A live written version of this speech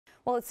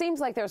Well, it seems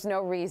like there's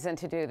no reason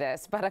to do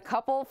this, but a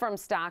couple from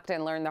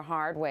Stockton learned the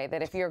hard way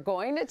that if you're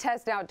going to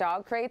test out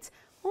dog crates,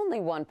 only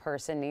one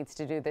person needs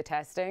to do the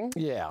testing.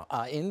 Yeah,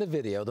 in the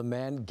video, the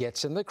man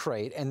gets in the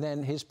crate and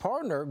then his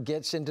partner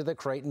gets into the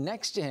crate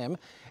next to him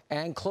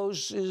and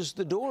closes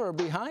the door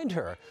behind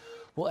her.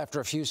 Well, after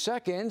a few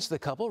seconds, the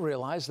couple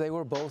realized they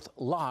were both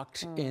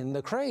locked in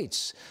the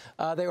crates.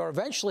 They were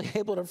eventually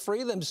able to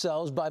free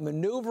themselves by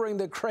maneuvering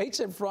the crates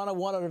in front of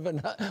one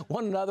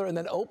another and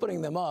then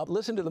opening them up.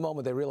 Listen to the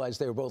moment they realized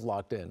they were both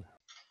locked in.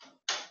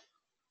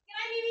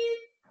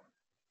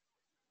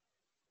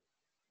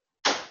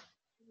 I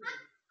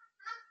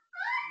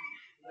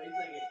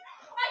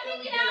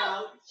can get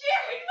out!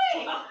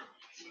 Jerry, wait!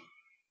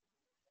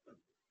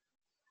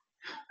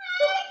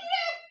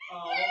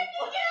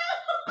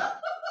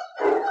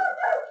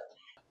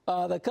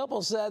 The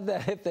couple said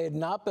that if they had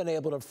not been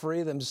able to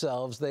free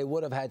themselves, they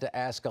would have had to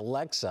ask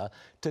Alexa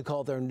to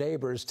call their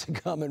neighbors to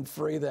come and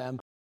free them.